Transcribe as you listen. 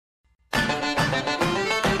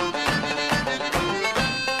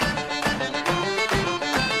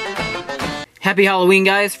Happy Halloween,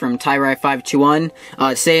 guys, from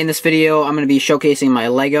Tyrai521. Today in this video, I'm going to be showcasing my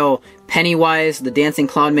LEGO Pennywise, the Dancing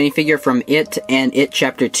Clown minifigure from It and It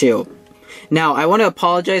Chapter 2. Now, I want to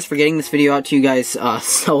apologize for getting this video out to you guys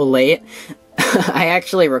so late. I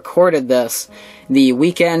actually recorded this the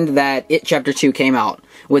weekend that It Chapter 2 came out,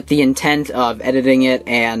 with the intent of editing it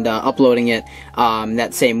and uploading it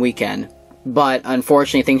that same weekend. But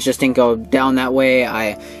unfortunately, things just didn't go down that way.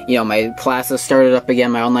 My classes started up again,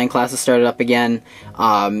 my online classes started up again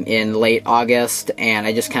in late August, and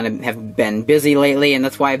I just kind of have been busy lately, and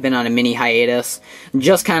that's why I've been on a mini hiatus,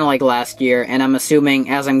 just kind of like last year. And I'm assuming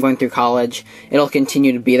as I'm going through college, it'll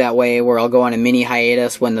continue to be that way, where I'll go on a mini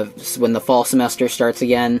hiatus when the fall semester starts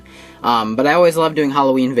again. But I always love doing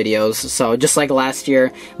Halloween videos, so just like last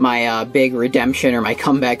year, my big redemption or my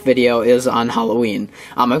comeback video is on Halloween.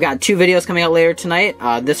 I've got two videos coming out later tonight,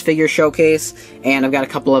 this figure showcase, and I've got a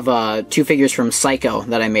couple of two figures from Psycho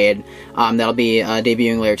that I made that'll be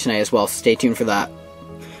debuting later tonight as well, so stay tuned for that.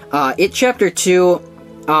 It Chapter 2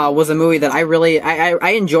 was a movie that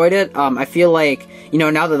I enjoyed it. I feel like,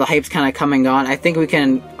 now that the hype's kind of come and gone, I think we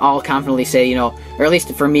can all confidently say, or at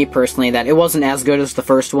least for me personally, that it wasn't as good as the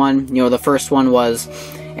first one. The first one was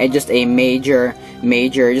just a major,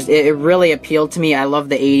 it really appealed to me. I love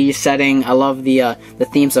the 80s setting. I love the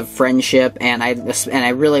themes of friendship, and I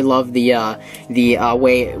really love the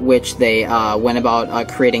way which they went about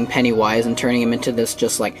creating Pennywise and turning him into this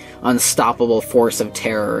just like unstoppable force of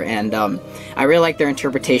terror. And I really like their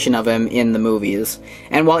interpretation of him in the movies.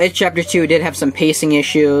 And while It Chapter 2 did have some pacing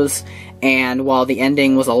issues, and while the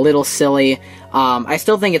ending was a little silly, I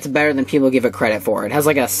still think it's better than people give it credit for. It has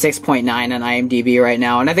like a 6.9 on IMDb right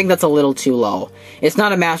now, and I think that's a little too low. It's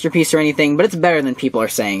not a masterpiece or anything, but it's better than people are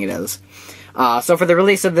saying it is. So for the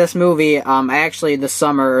release of this movie, I actually this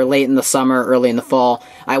summer, or late in the summer, early in the fall,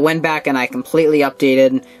 I went back and I completely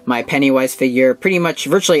updated my Pennywise figure. Pretty much,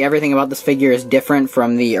 virtually everything about this figure is different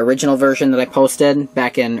from the original version that I posted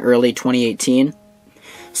back in early 2018.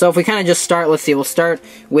 So if we kind of just start, let's see, we'll start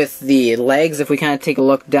with the legs. If we kind of take a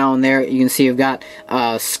look down there, you can see we've got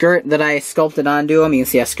a skirt that I sculpted onto him. You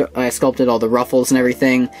can see I sculpted all the ruffles and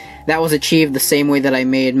everything. That was achieved the same way that I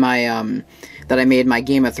made my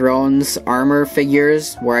Game of Thrones armor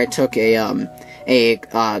figures, where I took a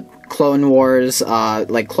Clone Wars,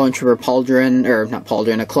 like Clone Trooper pauldron, or not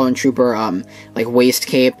pauldron, a Clone Trooper, like waist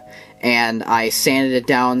cape, and I sanded it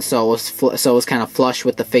down so it was kind of flush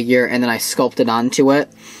with the figure, and then I sculpted onto it.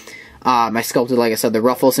 I sculpted, like I said, the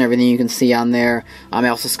ruffles and everything you can see on there. I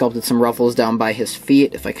also sculpted some ruffles down by his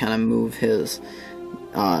feet. If I kind of move his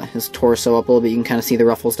torso up a little bit, you can kind of see the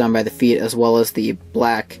ruffles down by the feet, as well as the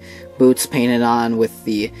black boots painted on with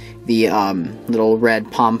the little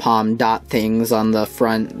red pom-pom dot things on the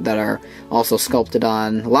front that are also sculpted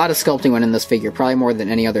on. A lot of sculpting went in this figure, probably more than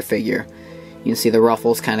any other figure. You can see the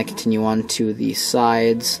ruffles kind of continue on to the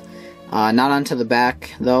sides. Not onto the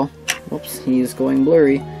back, though. Whoops, he's going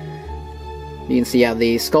blurry. You can see, yeah,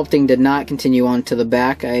 the sculpting did not continue on to the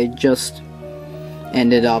back. I just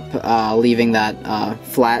ended up leaving that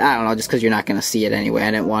flat. I don't know, just because you're not going to see it anyway.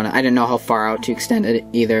 I didn't know how far out to extend it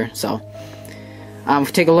either, so. If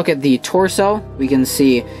we take a look at the torso, we can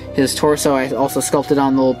see his torso. I also sculpted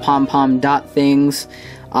on the little pom-pom dot things.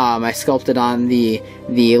 I sculpted on the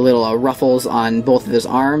little ruffles on both of his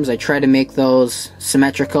arms. I tried to make those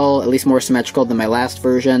symmetrical, at least more symmetrical than my last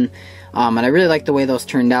version, and I really like the way those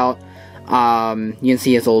turned out. You can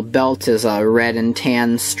see his little belt is a red and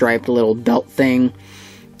tan striped little belt thing.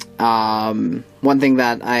 One thing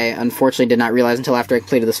that I unfortunately did not realize until after I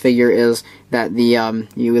completed this figure is that we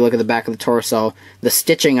look at the back of the torso, the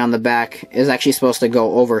stitching on the back is actually supposed to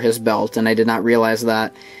go over his belt, and I did not realize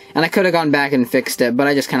that. And I could have gone back and fixed it, but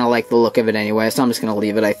I just kind of like the look of it anyway, so I'm just going to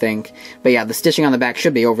leave it, I think. But yeah, the stitching on the back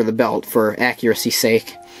should be over the belt for accuracy's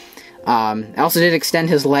sake. I also did extend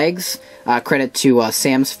his legs. Credit to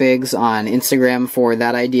Sam's Figs on Instagram for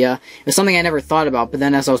that idea. It was something I never thought about, but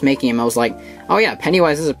then as I was making him, I was like, oh yeah,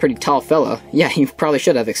 Pennywise is a pretty tall fella. Yeah, he probably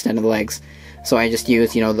should have extended legs. So I just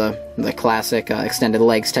used, the classic extended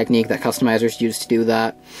legs technique that customizers use to do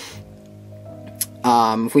that.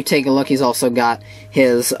 If we take a look, he's also got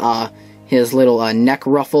his little neck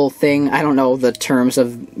ruffle thing. I don't know the terms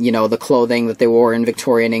of, the clothing that they wore in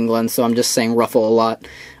Victorian England, so I'm just saying ruffle a lot.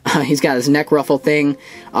 He's got his neck ruffle thing,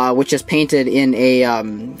 which is painted in a,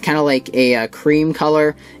 kind of like a cream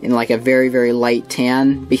color, in like a very, very light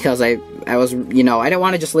tan, because I was, you know, I didn't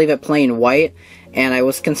want to just leave it plain white, and I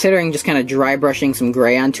was considering just kind of dry brushing some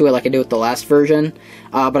gray onto it like I did with the last version,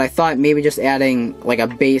 but I thought maybe just adding like a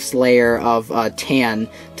base layer of tan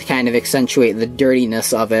to kind of accentuate the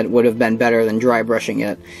dirtiness of it would have been better than dry brushing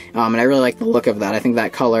it, and I really like the look of that. I think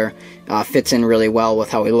that color fits in really well with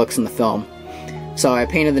how he looks in the film. So I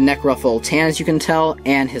painted the neck ruffle tan, as you can tell,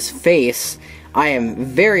 and his face. I am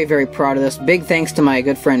very, very proud of this. Big thanks to my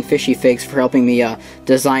good friend Fishy Figs for helping me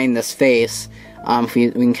design this face. If we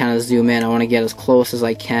can kind of zoom in, I want to get as close as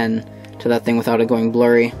I can to that thing without it going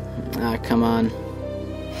blurry. Come on.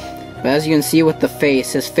 But as you can see with the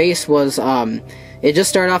face, his face was, it just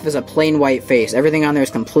started off as a plain white face. Everything on there is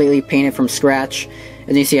completely painted from scratch.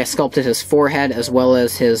 As you see, I sculpted his forehead as well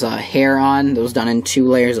as his hair on. That was done in 2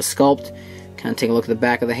 layers of sculpt. Kind of take a look at the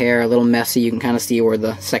back of the hair, a little messy. You can kind of see where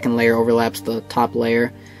the second layer overlaps the top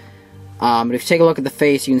layer. But if you take a look at the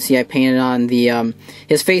face, you can see I painted on the,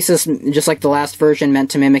 his face is just like the last version,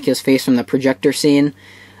 meant to mimic his face from the projector scene.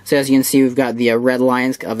 So as you can see, we've got the red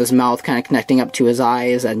lines of his mouth kind of connecting up to his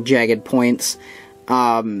eyes and jagged points.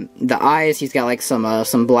 The eyes, he's got like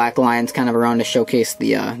some black lines kind of around to showcase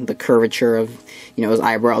the curvature of, you know, his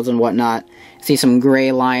eyebrows and whatnot. See some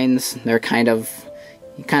gray lines. They're kind of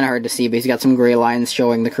hard to see, but he's got some gray lines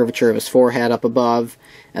showing the curvature of his forehead up above,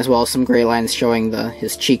 as well as some gray lines showing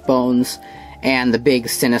his cheekbones, and the big,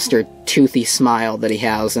 sinister, toothy smile that he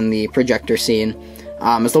has in the projector scene,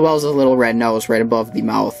 as well as his little red nose right above the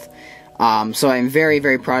mouth. So I'm very,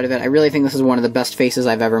 very proud of it. I really think this is one of the best faces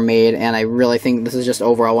I've ever made, and I really think this is just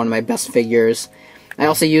overall one of my best figures. I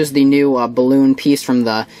also used the new balloon piece from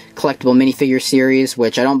the collectible minifigure series,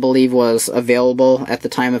 which I don't believe was available at the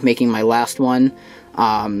time of making my last one.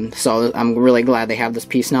 So I'm really glad they have this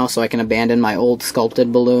piece now, so I can abandon my old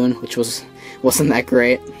sculpted balloon, which wasn't that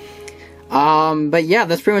great. But yeah,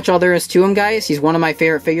 that's pretty much all there is to him, guys. He's one of my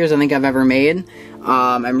favorite figures I think I've ever made.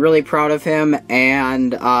 I'm really proud of him,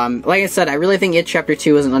 and like I said, I really think It Chapter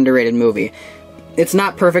 2 is an underrated movie. It's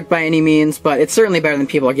not perfect by any means, but it's certainly better than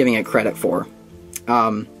people are giving it credit for.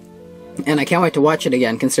 And I can't wait to watch it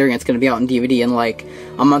again, considering it's going to be out on DVD in like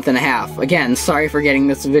a month and a half. Again, sorry for getting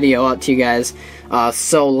this video out to you guys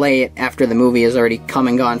so late after the movie has already come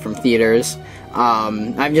and gone from theaters.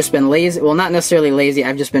 I've just been lazy. Well, not necessarily lazy.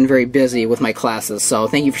 I've just been very busy with my classes. So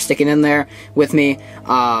thank you for sticking in there with me.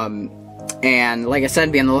 And like I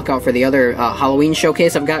said, be on the lookout for the other Halloween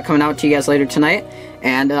showcase I've got coming out to you guys later tonight.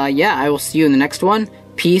 And yeah, I will see you in the next one.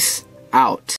 Peace out.